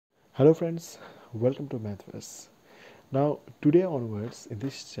Hello friends, welcome to Mathverse. Now today onwards in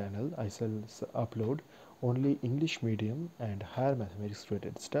this channel I shall upload only English medium and higher mathematics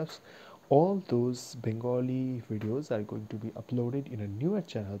related stuffs. All those Bengali videos are going to be uploaded in a newer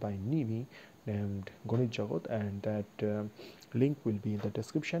channel by Nimi named Gonit Jagot, and that link will be in the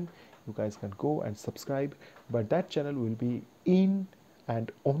description. You guys can go and subscribe, but that channel will be in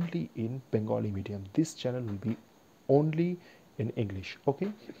and only in Bengali medium. This channel will be only in English.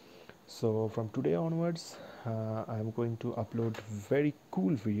 Okay, so from today onwards I'm going to upload very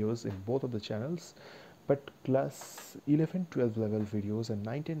cool videos in both of the channels, but class 11 12 level videos and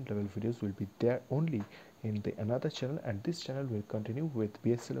 19 level videos will be there only in the another channel, and this channel will continue with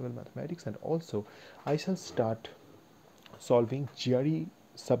BSc level mathematics, and also I shall start solving GRE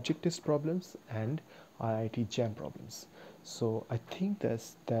subject test problems and IIT JAM problems. So I think that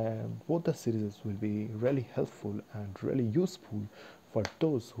both the series will be really helpful and really useful for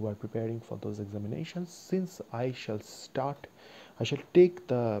those who are preparing for those examinations, since I shall take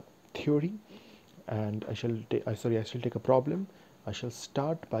the theory, and I shall take a problem. I shall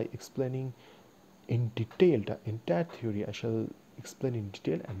start by explaining in detail the entire theory. I shall explain in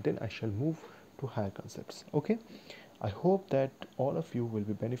detail, and then I shall move to higher concepts. Okay, I hope that all of you will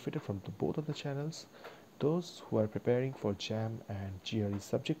be benefited from both of the channels. Those who are preparing for JAM and GRE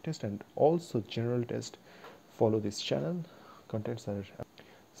subject test and also general test, follow this channel.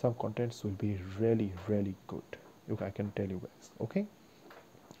 Some contents will be really good. I can tell you guys.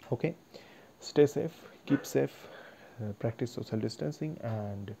 Okay, stay safe, keep safe, practice social distancing,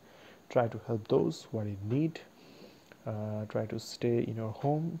 and try to help those who are in need. Try to stay in your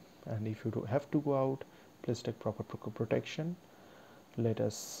home, and if you do have to go out, please take proper protection. Let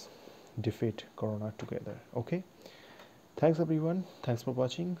us defeat corona together. Okay, thanks everyone, thanks for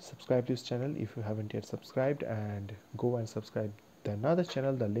watching. Subscribe to this channel if you haven't yet subscribed, and go and subscribe the another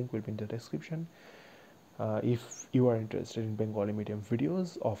channel. The link will be in the description. If you are interested in Bengali medium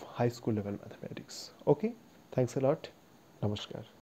videos of high school level mathematics. Okay, thanks a lot. Namaskar.